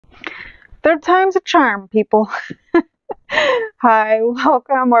Third time's a charm, people. Hi,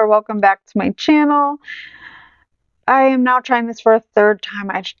 welcome back to my channel. I am now trying this for a third time.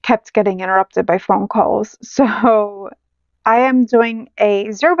 I kept getting interrupted by phone calls. So I am doing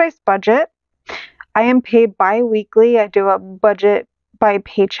a zero-based budget. I am paid bi-weekly. I do a budget by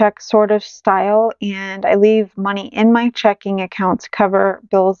paycheck sort of style, and I leave money in my checking account to cover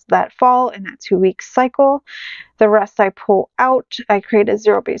bills that fall in that 2-week cycle. The rest I pull out. I create a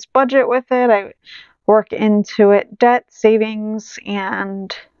zero-based budget with it. I work into it debt, savings,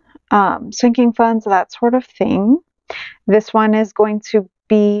 and sinking funds, that sort of thing. This one is going to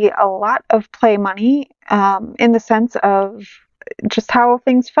be a lot of play money in the sense of just how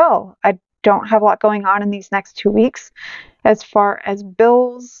things fell. I don't have a lot going on in these next 2 weeks. As far as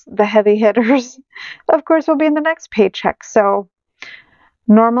bills, the heavy hitters, of course, will be in the next paycheck. So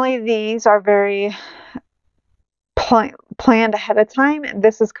normally these are very planned ahead of time.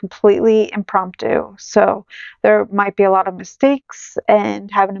 This is completely impromptu. So there might be a lot of mistakes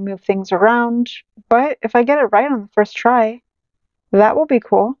and having to move things around. But if I get it right on the first try, that will be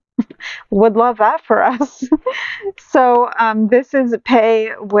cool. Would love that for us. So this is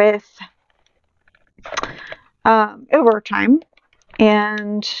pay with overtime,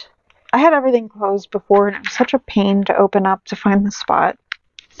 and I had everything closed before, and it was such a pain to open up to find the spot.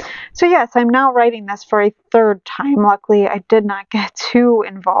 So yes, I'm now writing this for a third time. Luckily, I did not get too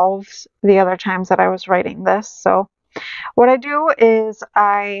involved the other times that I was writing this. So what I do is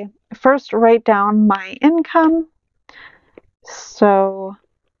I first write down my income. So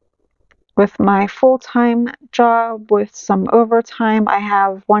with my full-time job with some overtime, I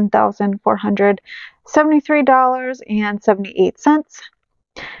have $1,473.78.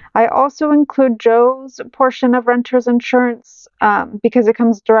 I also include Joe's portion of renter's insurance because it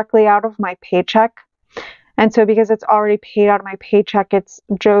comes directly out of my paycheck. And so because it's already paid out of my paycheck, it's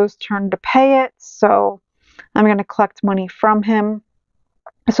Joe's turn to pay it. So I'm going to collect money from him.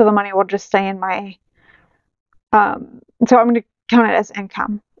 So the money will just stay in my, so I'm going to count it as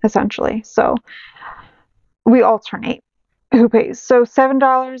income, essentially. So we alternate who pays. So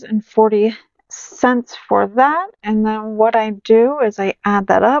 $7.40 for that. And then what I do is I add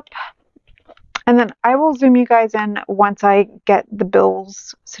that up. And then I will zoom you guys in once I get the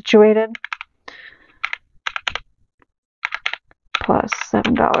bills situated. Plus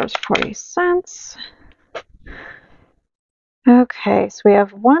 $7.40. Okay, so we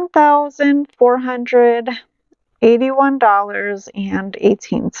have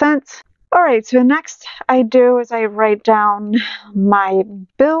 $1,481.18. All right, so next I do is I write down my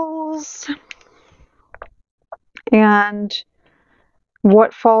bills and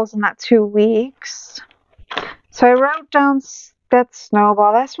what falls in that 2 weeks. So I wrote down that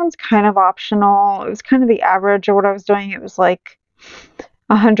snowball. This one's kind of optional. It was kind of the average of what I was doing. It was like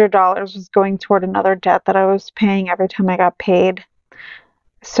 $100 was going toward another debt that I was paying every time I got paid.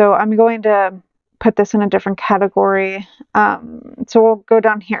 So I'm going to put this in a different category. So we'll go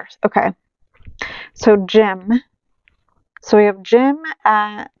down here. Okay. So gym. So we have gym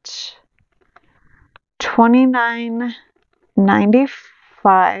at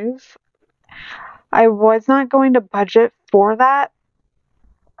 $29.95. I was not going to budget for that,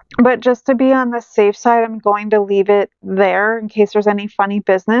 but just to be on the safe side, I'm going to leave it there in case there's any funny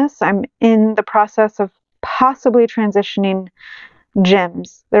business. I'm in the process of possibly transitioning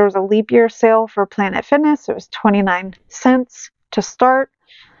gyms. There was a leap year sale for Planet Fitness. It was 29 cents to start.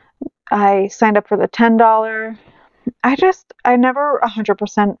 I signed up for the $10. I never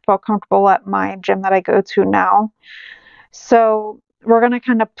 100% felt comfortable at my gym that I go to now. So we're going to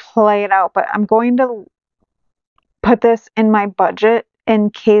kind of play it out, but I'm going to put this in my budget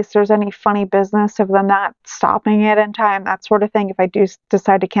in case there's any funny business of them not stopping it in time, that sort of thing. If I do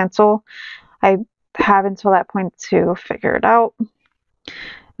decide to cancel, I have until that point to figure it out.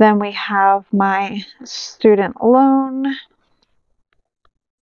 Then we have my student loan.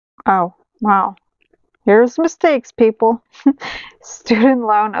 Oh, wow. Here's mistakes, people. Student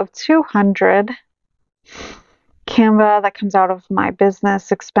loan of $200. Canva, that comes out of my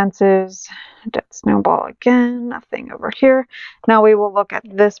business expenses. Debt snowball again, nothing over here. Now we will look at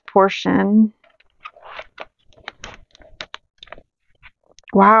this portion.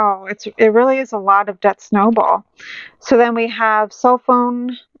 Wow, it really is a lot of debt snowball. So then we have cell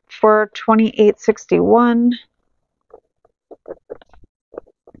phone for $28.61.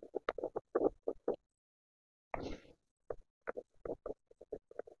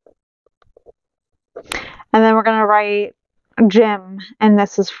 And then we're going to write gym, and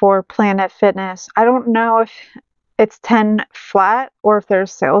this is for Planet Fitness. I don't know if it's 10 flat or if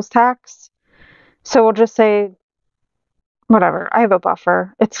there's sales tax. So we'll just say whatever. I have a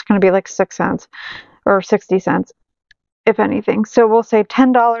buffer. It's going to be like 6 cents or 60 cents, if anything. So we'll say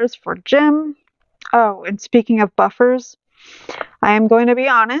 $10 for gym. Oh, and speaking of buffers, I am going to be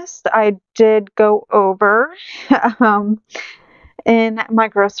honest. I did go over in my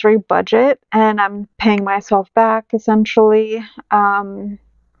grocery budget, and I'm paying myself back essentially. I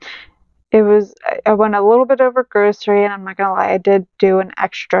went a little bit over grocery, and I'm not gonna lie, I did do an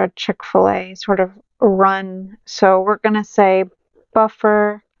extra Chick-fil-A sort of run. So we're gonna say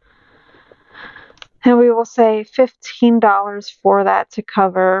buffer, and we will say $15 for that to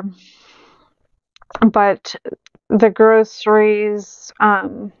cover. But the groceries,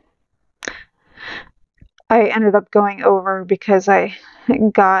 I ended up going over because I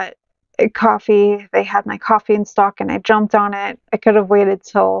got a coffee. They had my coffee in stock and I jumped on it. I could have waited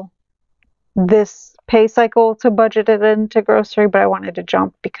till this pay cycle to budget it into grocery, but I wanted to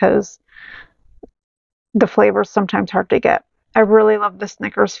jump because the flavor's sometimes hard to get. I really love the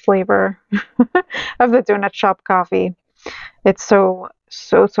Snickers flavor of the donut shop coffee. It's so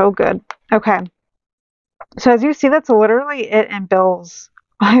good. Okay. So as you see, that's literally it in bills,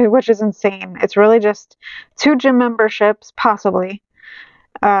 which is insane. It's really just 2 gym memberships, possibly,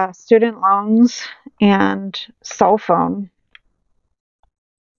 student loans, and cell phone.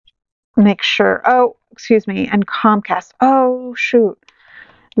 Make sure. Oh, excuse me, and Comcast. Oh, shoot.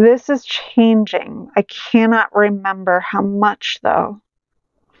 This is changing. I cannot remember how much, though.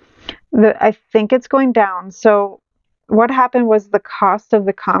 I think it's going down. So what happened was the cost of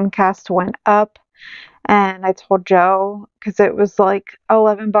the Comcast went up. And I told Joe, because it was like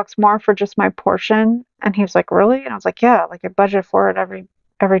 $11 more for just my portion. And he was like, really? And I was like, yeah, like I budget for it every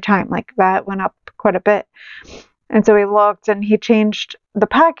time. Like that went up quite a bit. And so he looked and he changed the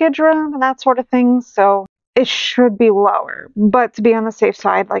package around and that sort of thing. So it should be lower. But to be on the safe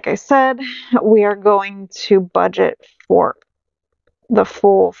side, like I said, we are going to budget for the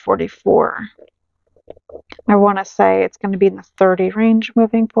full 44. I want to say it's going to be in the 30 range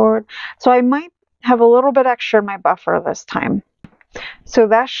moving forward. So I might have a little bit extra in my buffer this time. So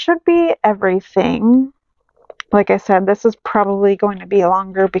that should be everything. Like I said, this is probably going to be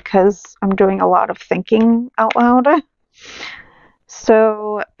longer because I'm doing a lot of thinking out loud.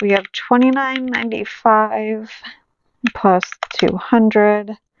 So we have $29.95 plus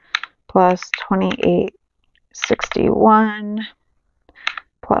 200 plus 28.61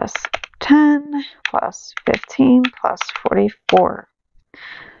 plus 10 plus 15 plus 44.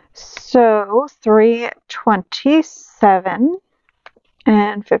 So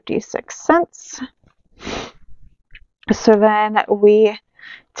 $327.56. So then we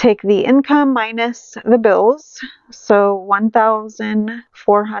take the income minus the bills. So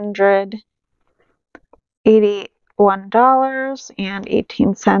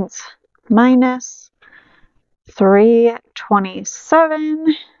 $1,481.18 minus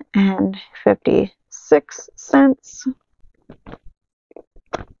 $327.56.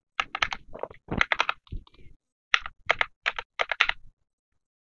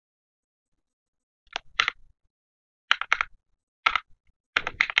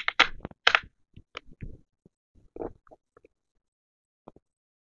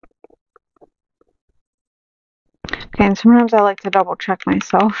 Okay, and sometimes I like to double check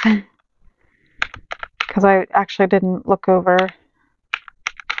myself because I actually didn't look over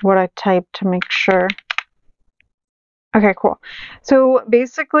what I typed to make sure. Okay, cool. So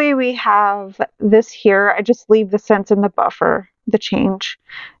basically we have this here. I just leave the cents in the buffer, the change.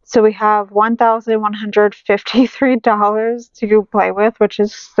 So we have $1,153 to play with, which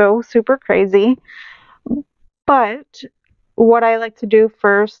is so super crazy. But what I like to do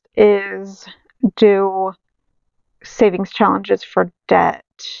first is do savings challenges for debt.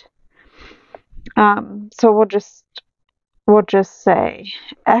 So we'll just say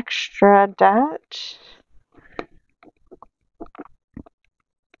extra debt.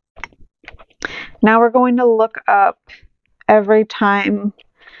 Now we're going to look up every time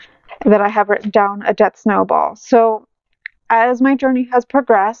that I have written down a debt snowball. So as my journey has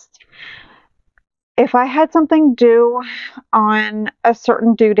progressed, if I had something due on a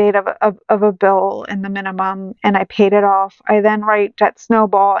certain due date of a bill in the minimum and I paid it off, I then write debt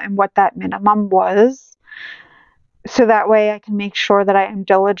snowball and what that minimum was. So that way I can make sure that I am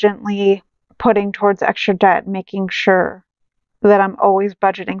diligently putting towards extra debt, making sure that I'm always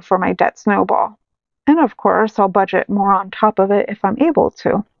budgeting for my debt snowball. And of course, I'll budget more on top of it if I'm able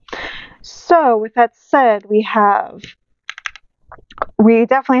to. So with that said, we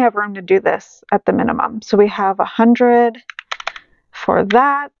definitely have room to do this at the minimum. So we have 100 for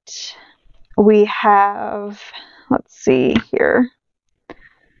that. We have, let's see here.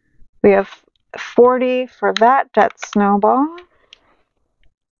 We have $40 for that debt snowball.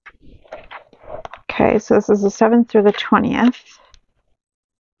 Okay, so this is the 7th through the 20th.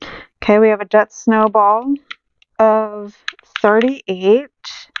 Okay, we have a debt snowball of 38,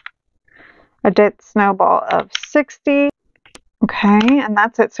 a debt snowball of 60. Okay, and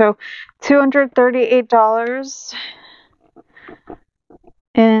that's it. So $238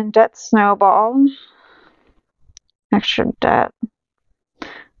 in debt snowball. Extra debt.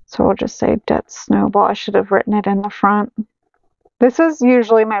 So we'll just say debt snowball. I should have written it in the front. This is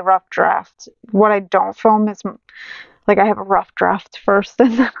usually my rough draft. What I don't film is like I have a rough draft first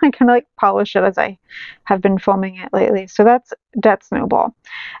and then I kind of like polish it as I have been filming it lately. So that's debt snowball.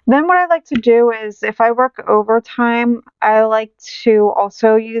 Then what I like to do is if I work overtime, I like to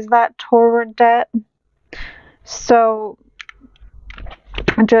also use that toward debt. So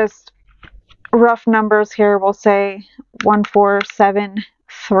just rough numbers here, we'll say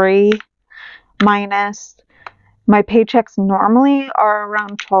 1473 minus my paychecks normally are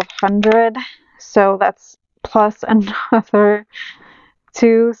around 1200, so that's plus another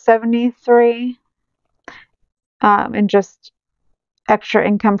 273 and just extra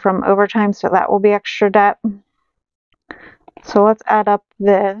income from overtime, so that will be extra debt. So let's add up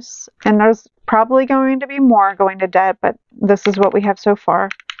this, and there's probably going to be more going to debt, but this is what we have so far.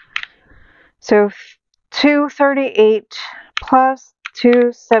 So 238 plus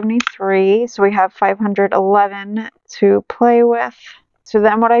 273, so we have 511 to play with. So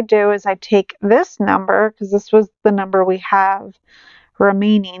then what I do is I take this number, because this was the number we have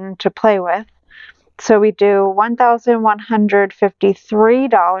remaining to play with. So we do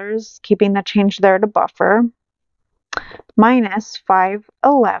 $1,153, keeping the change there to buffer, minus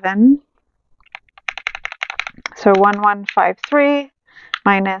 511. So 1153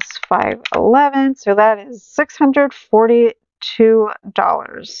 minus 511, so that is $642.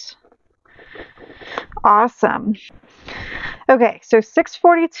 Awesome. Okay, so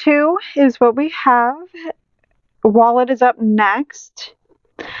 642 is what we have. Wallet is up next.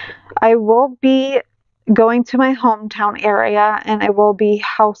 I will be going to my hometown area and I will be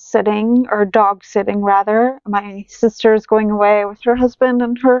house sitting, or dog sitting rather. My sister is going away with her husband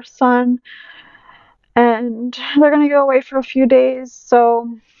and her son, and they're going to go away for a few days, so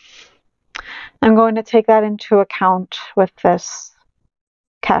I'm going to take that into account with this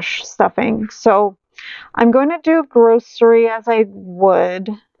cash stuffing. So I'm going to do grocery as I would,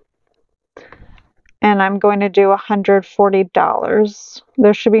 and I'm going to do $140.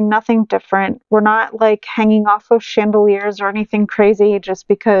 There should be nothing different. We're not like hanging off of chandeliers or anything crazy just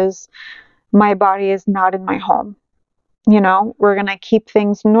because my body is not in my home. You know, we're going to keep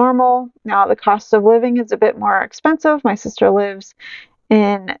things normal. Now, the cost of living is a bit more expensive. My sister lives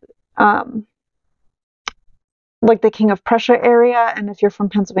in like the King of Prussia area. And if you're from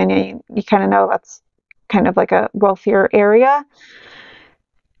Pennsylvania, you kind of know that's kind of like a wealthier area.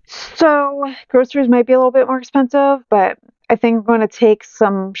 So groceries might be a little bit more expensive, but I think I'm going to take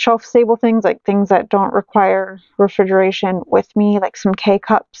some shelf-stable things, like things that don't require refrigeration with me, like some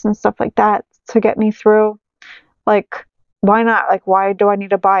K-cups and stuff like that to get me through. Like, why not? Like, why do I need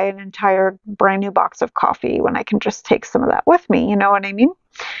to buy an entire brand new box of coffee when I can just take some of that with me? You know what I mean?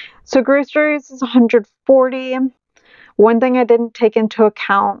 So groceries is $140. One thing I didn't take into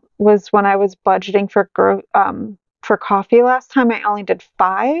account was when I was budgeting for coffee last time, I only did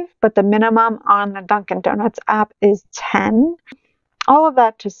 5, but the minimum on the Dunkin' Donuts app is 10. All of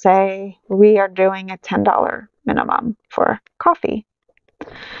that to say, we are doing a $10 minimum for coffee.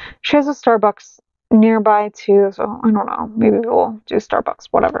 She has a Starbucks nearby too, so I don't know, maybe we'll do Starbucks,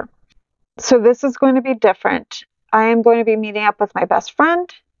 whatever. So this is going to be different. I am going to be meeting up with my best friend.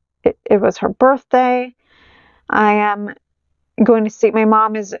 It was her birthday. I am going to see, my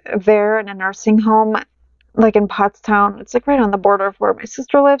mom is there in a nursing home, like in Pottstown. It's like right on the border of where my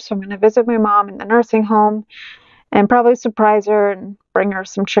sister lives, so I'm going to visit my mom in the nursing home and probably surprise her and bring her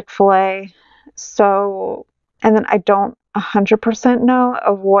some Chick-fil-A. So, and then I don't 100% know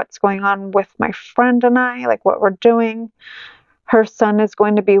of what's going on with my friend and I, like what we're doing. Her son is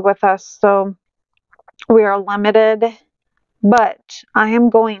going to be with us, so we are limited, but I am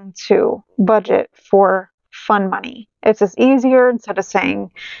going to budget for fun money. It's just easier instead of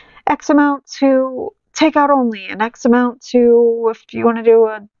saying X amount to take out only and X amount to if you want to do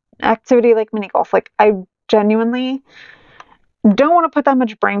an activity like mini golf. Like, I genuinely don't want to put that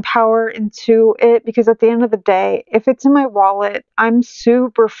much brain power into it, because at the end of the day, if it's in my wallet, I'm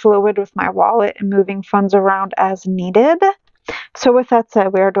super fluid with my wallet and moving funds around as needed. So with that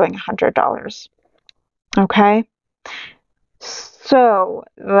said, we are doing $100. Okay. So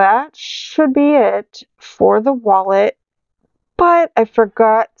that should be it for the wallet but I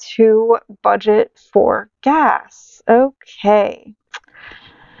forgot to budget for gas. Okay.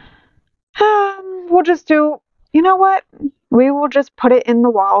 We'll just do, you know what? We will just put it in the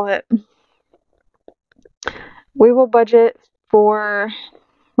wallet. We will budget for,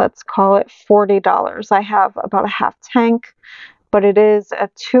 let's call it $40. I have about a half tank, but it is a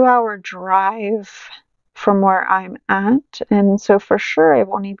 2-hour drive from where I'm at, and so for sure I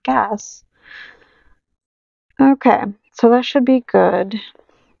will need gas. Okay, so that should be good.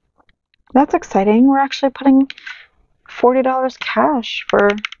 That's exciting. We're actually putting $40 cash for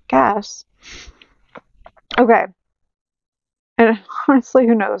gas. Okay. And honestly,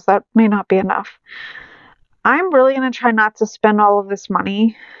 who knows? That may not be enough. I'm really going to try not to spend all of this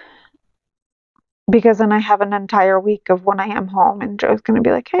money because then I have an entire week of when I am home and Joe's going to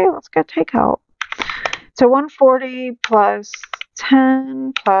be like, hey, let's get takeout. So 140 plus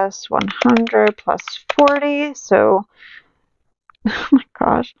 10 plus 100 plus 40. So, oh my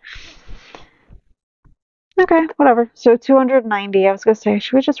gosh. Okay, whatever. So 290. I was going to say,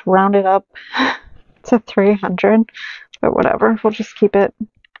 should we just round it up to 300? But whatever. We'll just keep it.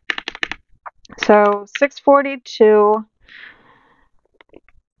 So 642.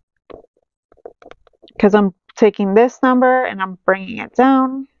 Because I'm taking this number and I'm bringing it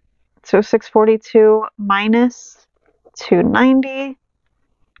down. So 642 minus 290.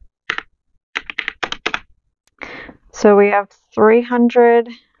 So we have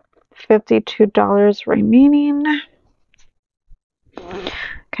 $352 remaining.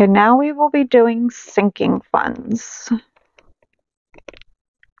 Okay, now we will be doing sinking funds.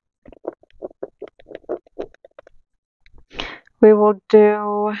 We will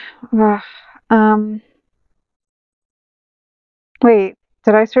do, wait,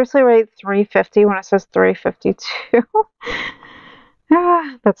 did I seriously write 350 when it says 352?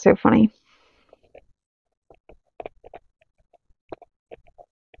 That's so funny.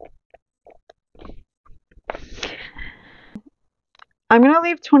 I'm going to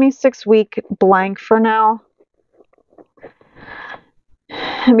leave 26-week blank for now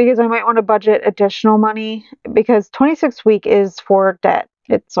because I might want to budget additional money because 26-week is for debt.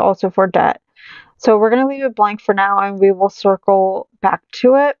 It's also for debt. So we're going to leave it blank for now and we will circle back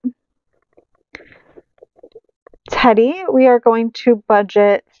to it. Teddy, we are going to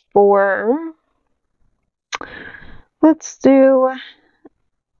budget for, let's do,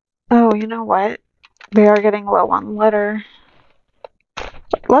 oh, you know what? They are getting low on litter.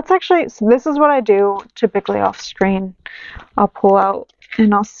 Let's actually, so this is what I do typically off screen. I'll pull out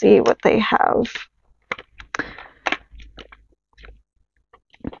and I'll see what they have.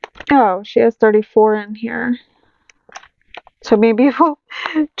 Oh, she has 34 in here. So maybe we'll,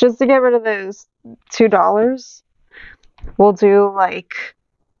 just to get rid of those $2, we'll do like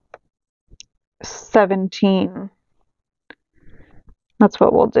 17. That's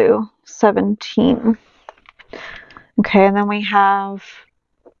what we'll do. 17. Okay, and then we have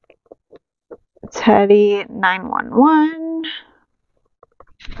Teddy 911.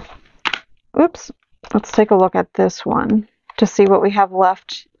 Oops. Let's take a look at this one to see what we have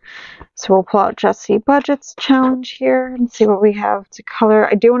left. So we'll pull out Jesse Budget's challenge here and see what we have to color.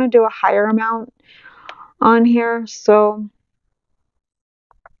 I do want to do a higher amount on here, so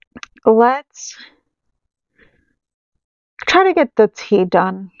let's try to get the T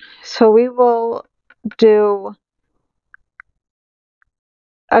done. So we will do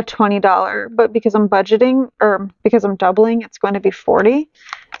a $20, but because I'm budgeting, or because I'm doubling, it's going to be 40.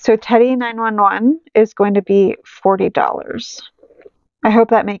 So Teddy 911 is going to be $40. I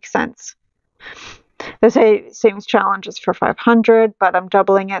hope that makes sense. The savings challenge is for 500, but I'm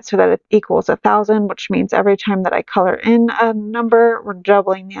doubling it so that it equals 1,000, which means every time that I color in a number, we're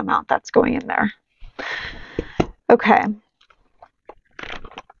doubling the amount that's going in there. Okay.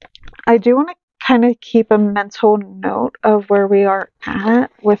 I do want to kind of keep a mental note of where we are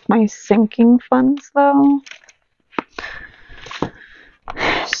at with my sinking funds, though.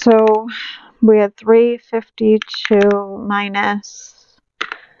 So we had 352 minus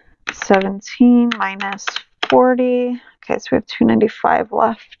 17 minus 40. Okay, so we have 295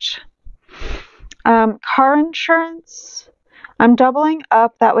 left. Car insurance, I'm doubling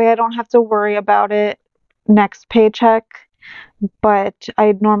up. That way I don't have to worry about it next paycheck. But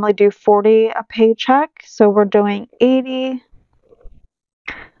I normally do 40 a paycheck. So we're doing 80.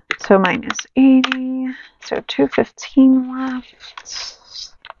 So minus 80. So 215 left.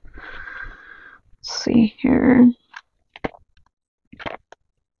 Let's see here.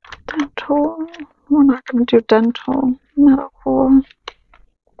 Dental. We're not going to do dental. Medical.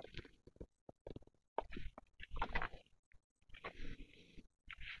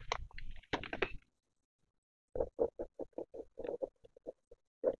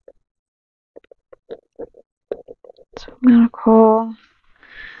 medical.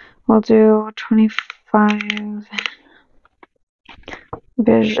 We'll do 25.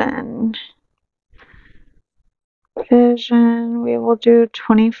 Vision. Vision, we will do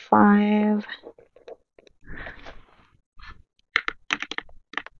 25.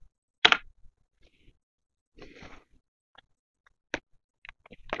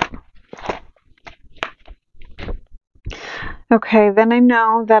 Okay, then I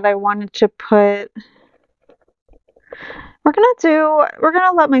know that I wanted to put, we're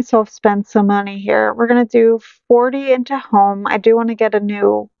gonna let myself spend some money here. We're gonna do 40 into home. I do want to get a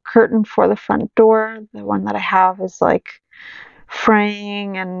new curtain for the front door. The one that I have is like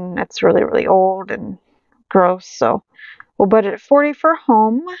fraying and it's really, really old and gross. So we'll budget 40 for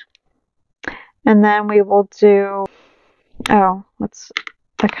home. And then we will do, oh, let's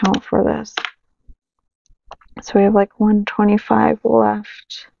account for this. So we have like 125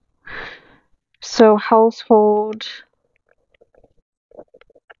 left. So household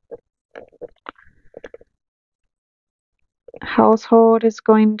is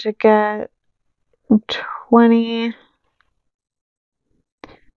going to get 20.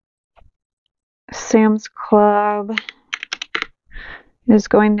 Sam's Club is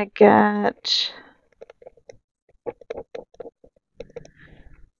going to get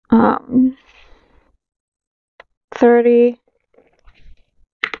 30.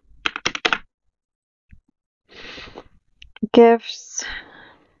 Gifts,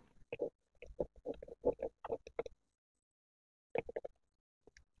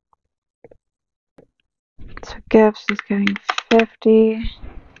 so gifts is getting 50.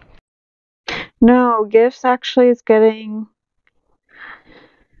 No, gifts actually is getting,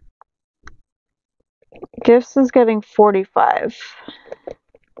 gifts is getting 45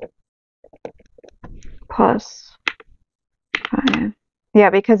 plus 5. Yeah,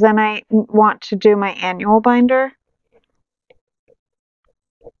 because then I want to do my annual binder.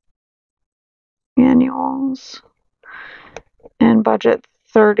 Annuals. And budget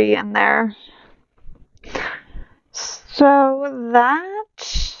 30 in there. So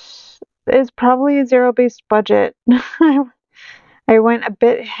that is probably a zero-based budget. I went a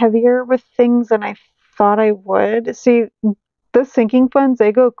bit heavier with things than I thought I would. See, the sinking funds,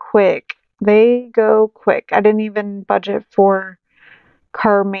 they go quick. They go quick. I didn't even budget for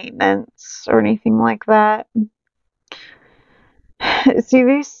car maintenance or anything like that. See,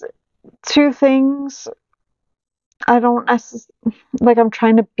 these two things, I don't necessarily, like, I'm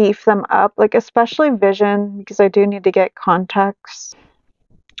trying to beef them up, like, especially vision, because I do need to get contacts.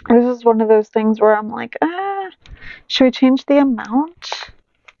 This is one of those things where I'm like, should we change the amount?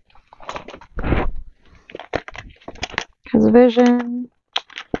 Because vision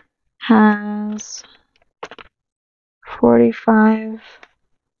has 45,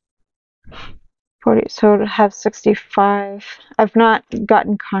 40, so to have 65. I've not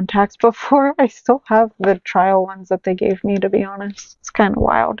gotten contacts before. I still have the trial ones that they gave me, to be honest. It's kind of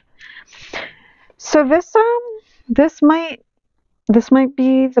wild. So this might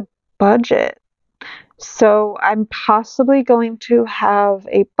be the budget. So I'm possibly going to have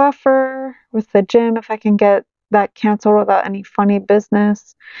a buffer with the gym if I can get that canceled without any funny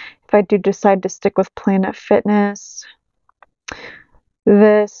business. If I do decide to stick with Planet Fitness,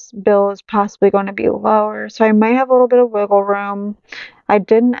 this bill is possibly going to be lower. So I might have a little bit of wiggle room. I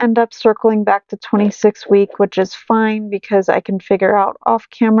didn't end up circling back to 26 week, which is fine because I can figure out off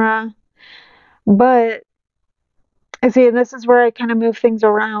camera. But see, and this is where I kind of move things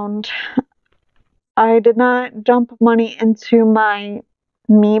around. I did not dump money into my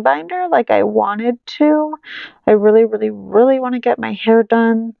me binder like I wanted to. I really, really, really want to get my hair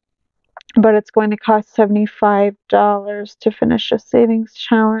done, but it's going to cost $75 to finish a savings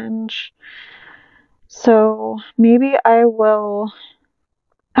challenge. So maybe I will.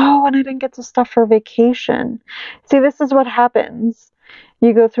 Oh, and I didn't get the stuff for vacation. See, this is what happens.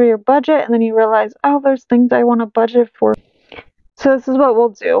 You go through your budget and then you realize, oh, there's things I want to budget for. So this is what we'll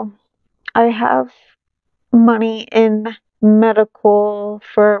do. I have money in medical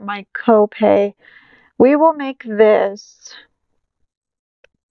for my copay. We will make this,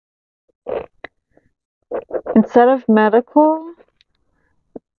 instead of medical,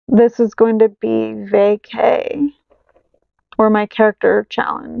 this is going to be vacay or my character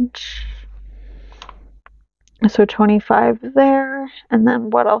challenge. So 25 there, and then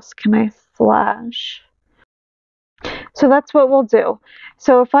what else can I slash? So that's what we'll do.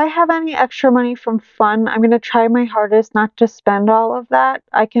 So if I have any extra money from fun, I'm going to try my hardest not to spend all of that.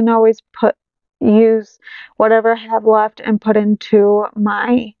 I can always use whatever I have left and put into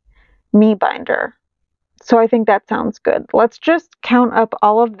my me binder. So I think that sounds good. Let's just count up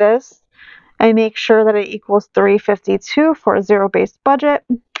all of this I make sure that it equals 352 for a zero-based budget.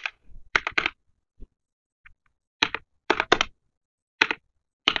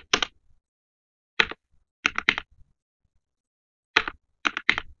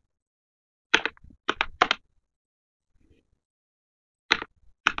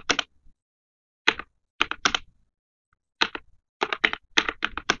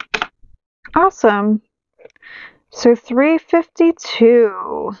 Awesome. So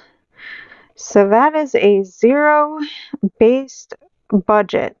 352. So that is a zero-based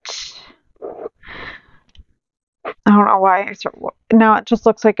budget. I don't know why. Now it just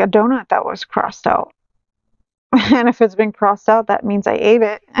looks like a donut that was crossed out. And if it's been crossed out, that means I ate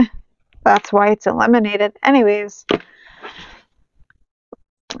it. That's why it's eliminated. Anyways,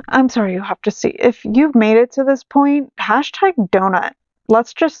 I'm sorry you have to see. If you've made it to this point, hashtag donut.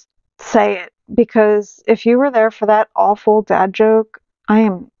 Let's just say it. Because if you were there for that awful dad joke, I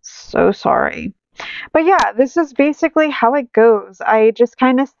am so sorry. But yeah, this is basically how it goes. I just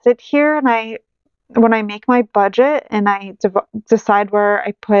kind of sit here and when I make my budget and I decide where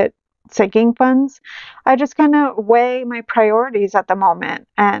I put sinking funds, I just kind of weigh my priorities at the moment.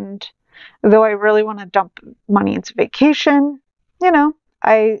 And though I really want to dump money into vacation,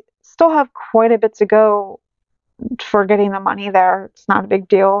 I still have quite a bit to go for getting the money there. It's not a big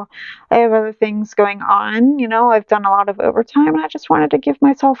deal. I have other things going on. I've done a lot of overtime and I just wanted to give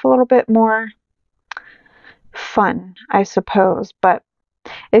myself a little bit more fun, I suppose. But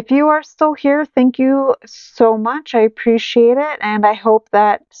if you are still here, thank you so much. I appreciate it. And I hope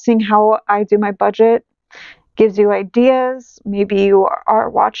that seeing how I do my budget gives you ideas. Maybe you are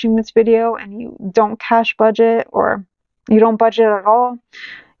watching this video and you don't cash budget or you don't budget at all.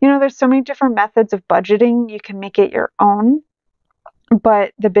 There's so many different methods of budgeting. You can make it your own.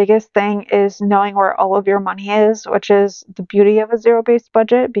 But the biggest thing is knowing where all of your money is, which is the beauty of a zero-based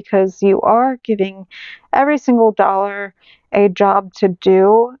budget, because you are giving every single dollar a job to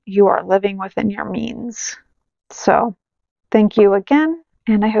do. You are living within your means. So thank you again,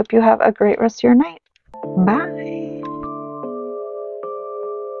 and I hope you have a great rest of your night. Bye.